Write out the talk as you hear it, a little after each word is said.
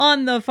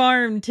On the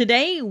farm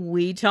today,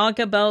 we talk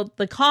about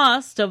the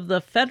cost of the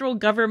federal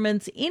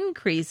government's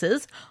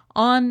increases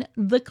on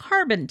the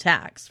carbon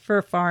tax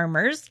for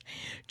farmers.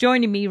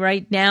 Joining me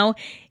right now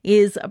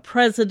is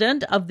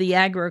President of the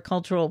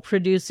Agricultural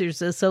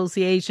Producers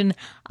Association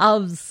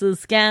of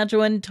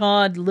Saskatchewan,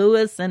 Todd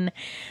Lewis. And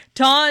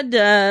Todd,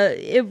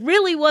 it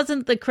really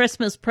wasn't the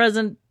Christmas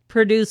present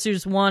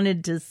producers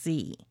wanted to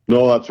see.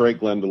 No, that's right,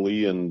 Glenda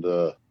Lee. And,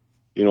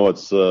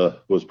 it's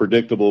was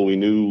predictable. We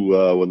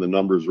knew when the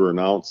numbers were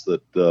announced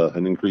that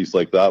an increase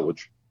like that,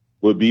 which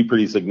would be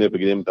pretty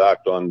significant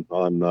impact on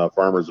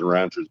farmers and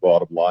ranchers'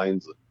 bottom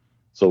lines.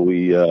 So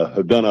we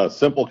have done a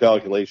simple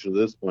calculation at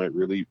this point.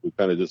 Really, we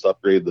kind of just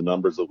upgraded the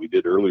numbers that we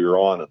did earlier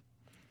on.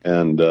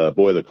 And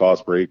boy, the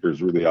cost per acre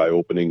is really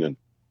eye-opening. And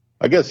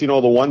I guess, the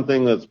one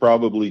thing that's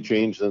probably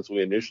changed since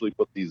we initially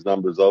put these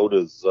numbers out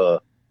is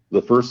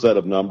the first set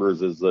of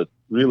numbers is that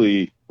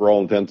really, for all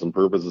intents and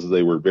purposes,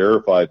 they were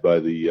verified by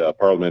the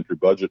Parliamentary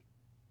Budget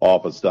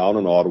Office down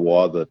in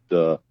Ottawa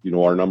that,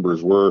 our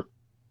numbers were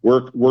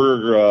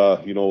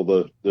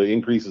the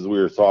increases we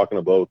were talking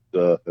about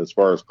as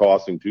far as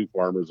costing to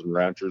farmers and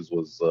ranchers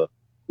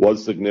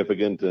was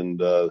significant, and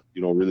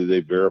really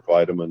they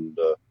verified them, and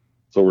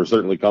so we're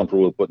certainly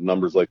comfortable with putting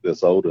numbers like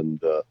this out,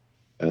 and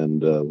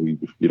we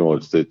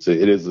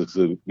it is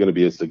going to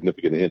be a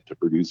significant hit to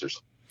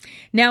producers.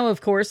 Now,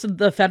 of course,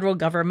 the federal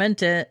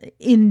government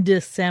in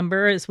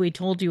December, as we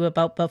told you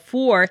about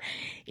before,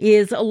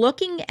 is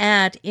looking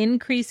at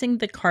increasing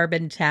the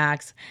carbon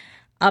tax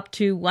up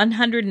to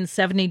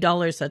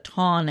 $170 a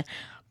ton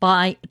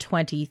by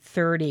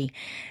 2030.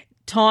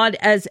 Todd,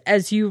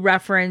 as you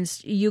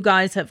referenced, you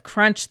guys have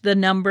crunched the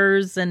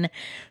numbers, and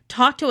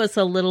talk to us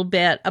a little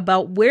bit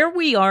about where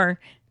we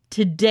are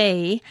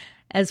today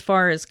as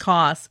far as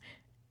costs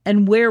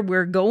and where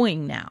we're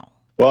going now.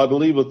 Well, I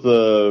believe with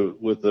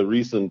the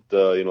recent,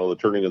 the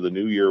turning of the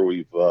new year,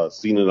 we've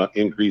seen an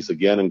increase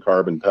again in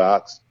carbon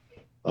tax.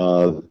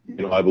 I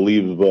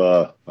believe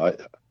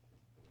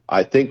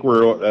I think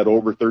we're at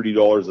over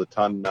 $30 a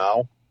ton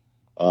now,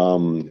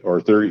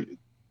 or 30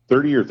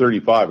 or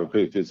 35.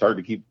 Okay, it's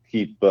hard to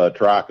keep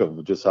track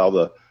of just how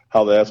the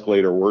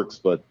escalator works,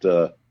 but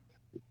to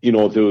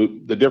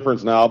the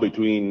difference now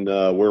between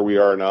where we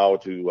are now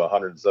to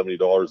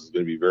 $170 is going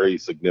to be very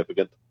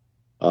significant.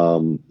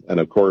 And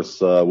of course,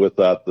 with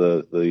that,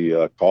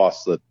 the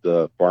costs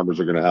that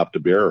farmers are going to have to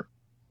bear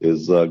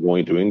is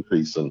going to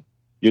increase. And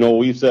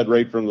we've said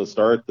right from the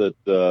start that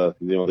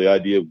the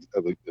idea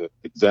of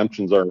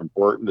exemptions are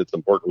important. It's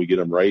important we get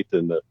them right,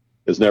 and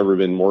it's never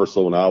been more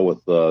so now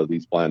with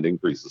these planned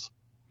increases.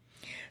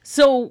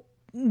 So,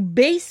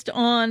 based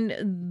on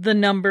the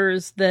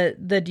numbers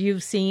that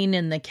you've seen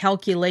and the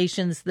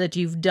calculations that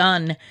you've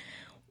done,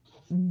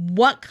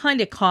 what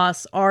kind of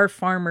costs are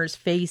farmers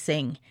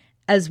facing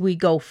as we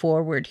go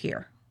forward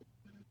here?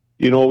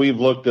 We've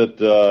looked at,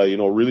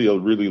 really a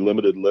really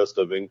limited list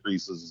of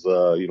increases,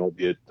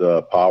 be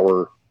it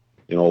power,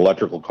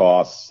 electrical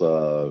costs,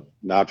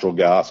 natural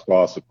gas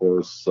costs, of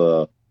course.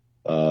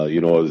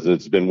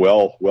 It's been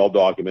well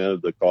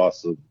documented, the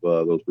costs of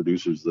those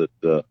producers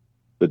that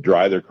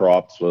dry their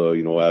crops,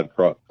 add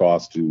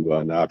cost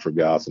to natural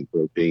gas and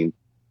propane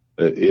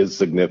is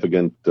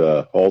significant.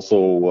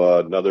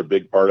 Also, another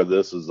big part of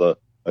this is a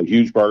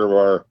huge part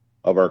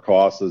of our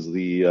costs is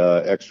the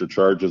extra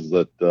charges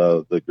that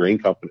the grain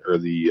company or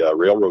the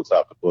railroads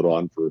have to put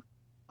on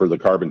for the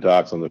carbon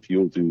tax on the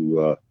fuel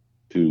to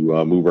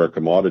move our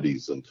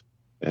commodities.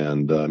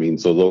 And I mean,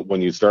 so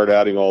when you start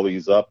adding all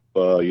these up,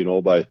 by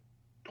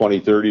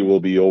 2030 we'll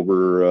be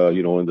over,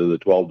 into the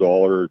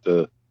 $12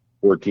 to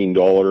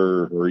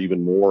 $14 or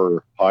even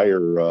more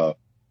higher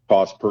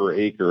cost per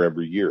acre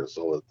every year.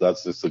 So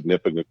that's a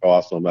significant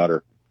cost no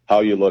matter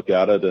how you look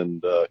at it.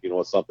 And,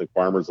 it's something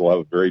farmers will have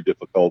a very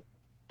difficult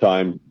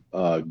time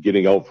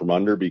getting out from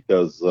under,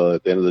 because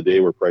at the end of the day,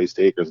 we're price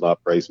takers,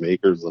 not price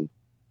makers, and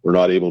we're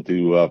not able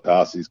to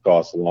pass these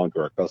costs along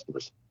to our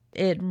customers.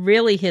 It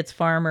really hits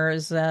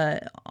farmers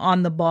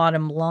on the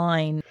bottom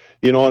line.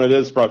 And it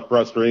is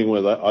frustrating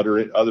when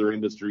other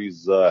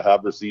industries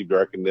have received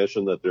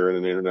recognition that they're in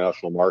an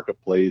international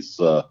marketplace.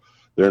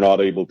 They're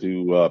not able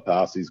to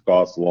pass these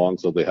costs along,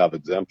 so they have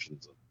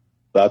exemptions.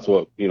 That's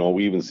what,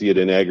 we even see it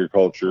in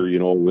agriculture,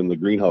 in the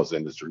greenhouse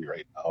industry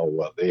right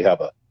now. They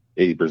have a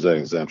 80%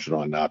 exemption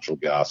on natural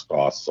gas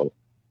costs.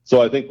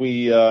 So I think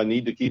we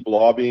need to keep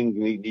lobbying,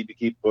 need to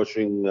keep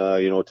pushing,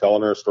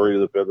 telling our story to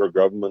the federal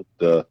government.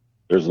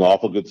 There's an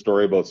awful good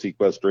story about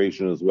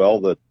sequestration as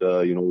well, that,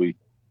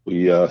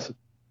 we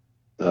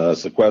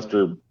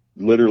sequester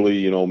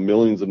literally,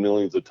 millions and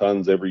millions of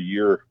tons every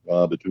year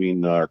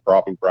between our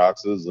cropping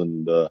practices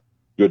and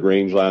good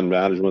rangeland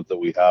management that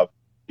we have,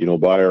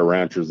 by our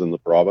ranchers in the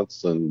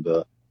province. And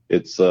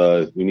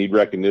we need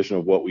recognition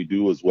of what we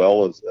do as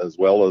well as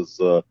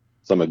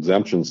some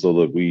exemptions, so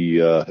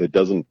that it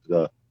doesn't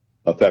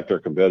affect our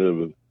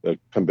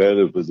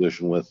competitive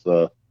position with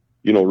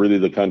really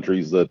the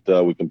countries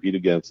that we compete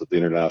against at the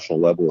international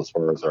level as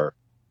far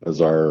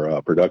as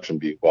our production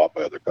being bought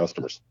by other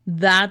customers.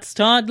 That's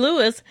Todd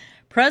Lewis,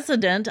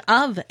 president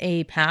of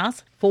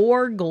APAS.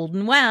 For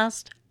Golden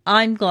West,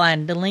 I'm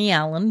Glendalee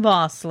Allen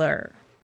Vossler.